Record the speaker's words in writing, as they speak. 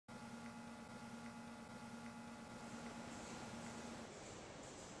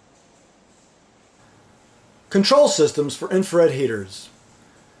Control systems for infrared heaters.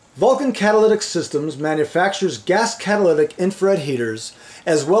 Vulcan Catalytic Systems manufactures gas catalytic infrared heaters,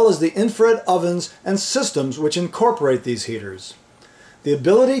 as well as the infrared ovens and systems which incorporate these heaters. The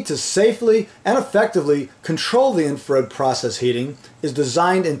ability to safely and effectively control the infrared process heating is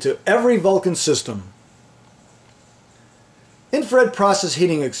designed into every Vulcan system. Infrared process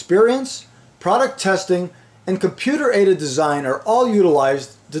heating experience, product testing, and computer-aided design are all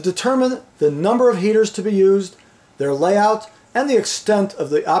utilized to determine the number of heaters to be used, their layout, and the extent of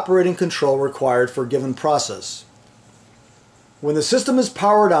the operating control required for a given process. When the system is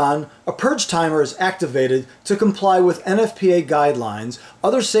powered on, a purge timer is activated to comply with NFPA guidelines.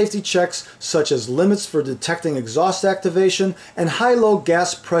 Other safety checks such as limits for detecting exhaust activation and high-low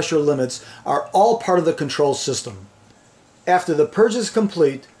gas pressure limits are all part of the control system. After the purge is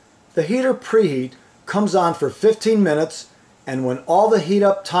complete, the heater preheat comes on for 15 minutes, and when all the heat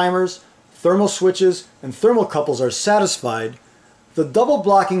up timers, thermal switches, and thermocouples are satisfied, the double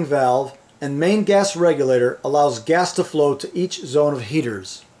blocking valve and main gas regulator allows gas to flow to each zone of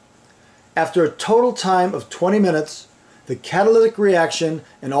heaters. After a total time of 20 minutes, the catalytic reaction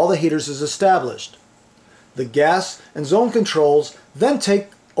in all the heaters is established. The gas and zone controls then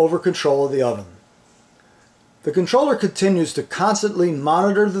take over control of the oven. The controller continues to constantly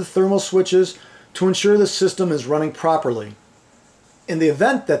monitor the thermal switches to ensure the system is running properly. In the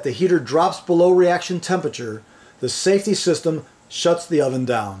event that the heater drops below reaction temperature, the safety system shuts the oven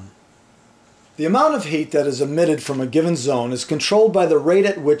down. The amount of heat that is emitted from a given zone is controlled by the rate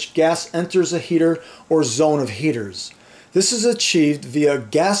at which gas enters a heater or zone of heaters. This is achieved via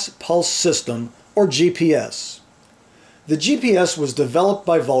gas pulse system, or GPS. The GPS was developed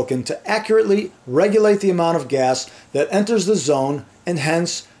by Vulcan to accurately regulate the amount of gas that enters the zone and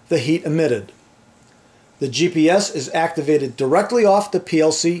hence the heat emitted. The GPS is activated directly off the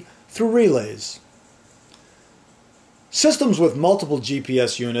PLC through relays. Systems with multiple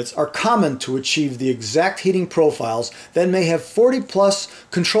GPS units are common to achieve the exact heating profiles that may have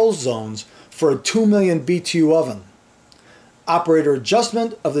 40+ control zones for a 2 million BTU oven. Operator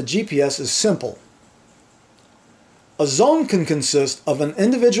adjustment of the GPS is simple. A zone can consist of an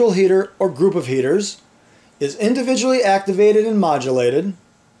individual heater or group of heaters, is individually activated and modulated,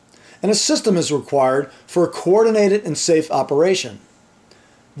 and a system is required for a coordinated and safe operation.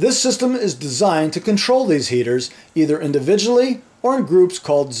 This system is designed to control these heaters either individually or in groups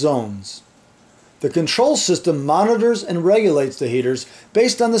called zones. The control system monitors and regulates the heaters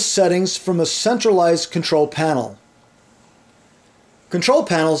based on the settings from a centralized control panel. Control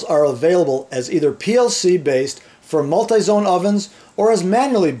panels are available as either PLC-based for multi-zone ovens or as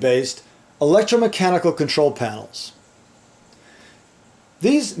manually based electromechanical control panels.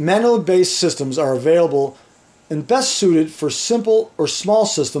 These manually based systems are available and best suited for simple or small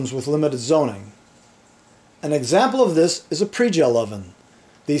systems with limited zoning. An example of this is a pre-gel oven.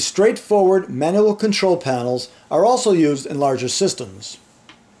 These straightforward manual control panels are also used in larger systems.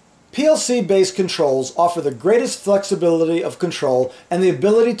 PLC-based controls offer the greatest flexibility of control and the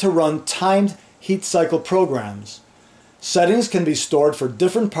ability to run timed heat cycle programs. Settings can be stored for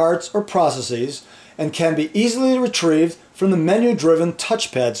different parts or processes and can be easily retrieved from the menu-driven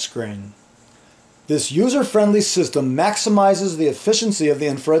touchpad screen. This user-friendly system maximizes the efficiency of the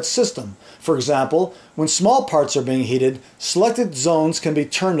infrared system. For example, when small parts are being heated, selected zones can be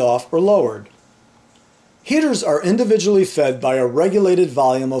turned off or lowered. Heaters are individually fed by a regulated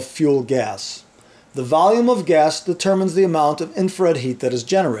volume of fuel gas. The volume of gas determines the amount of infrared heat that is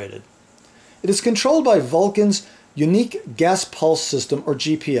generated. It is controlled by Vulcan's unique gas pulse system, or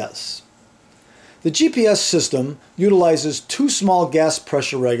GPS. The GPS system utilizes two small gas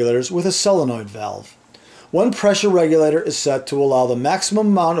pressure regulators with a solenoid valve. One pressure regulator is set to allow the maximum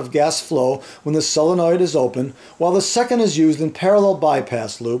amount of gas flow when the solenoid is open, while the second is used in parallel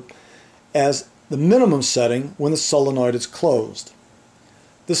bypass loop as the minimum setting when the solenoid is closed.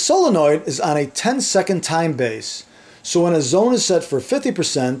 The solenoid is on a 10-second time base, so when a zone is set for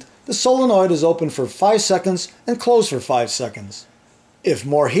 50%, the solenoid is open for 5 seconds and closed for 5 seconds. If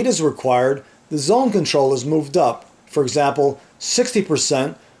more heat is required, the zone control is moved up. For example,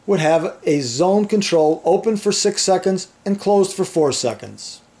 60% would have a zone control open for 6 seconds and closed for 4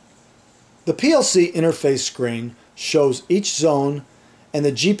 seconds. The PLC interface screen shows each zone, and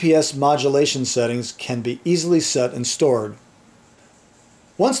the GPS modulation settings can be easily set and stored.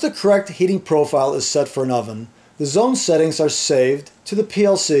 Once the correct heating profile is set for an oven, the zone settings are saved to the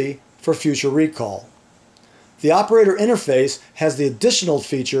PLC for future recall. The operator interface has the additional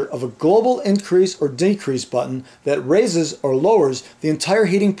feature of a global increase or decrease button that raises or lowers the entire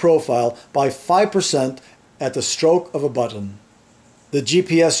heating profile by 5% at the stroke of a button. The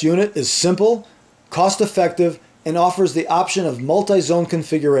GPS unit is simple, cost-effective, and offers the option of multi-zone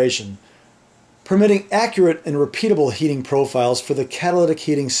configuration, permitting accurate and repeatable heating profiles for the catalytic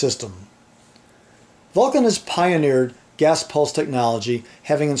heating system. Vulcan has pioneered gas pulse technology,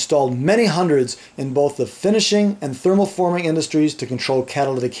 having installed many hundreds in both the finishing and thermoforming industries to control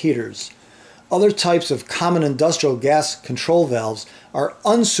catalytic heaters. Other types of common industrial gas control valves are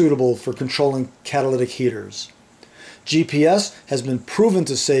unsuitable for controlling catalytic heaters. GPS has been proven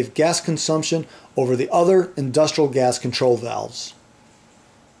to save gas consumption over the other industrial gas control valves.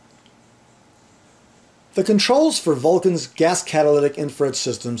 The controls for Vulcan's gas catalytic infrared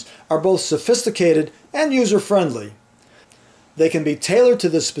systems are both sophisticated and user-friendly. They can be tailored to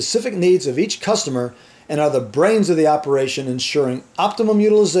the specific needs of each customer and are the brains of the operation, ensuring optimum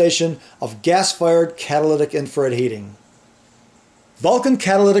utilization of gas-fired catalytic infrared heating. Vulcan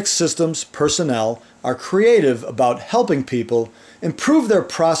Catalytic Systems personnel are creative about helping people improve their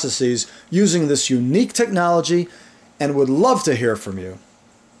processes using this unique technology and would love to hear from you.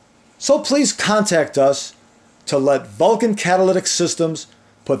 So please contact us to let Vulcan Catalytic Systems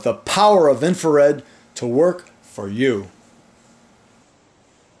put the power of infrared to work for you.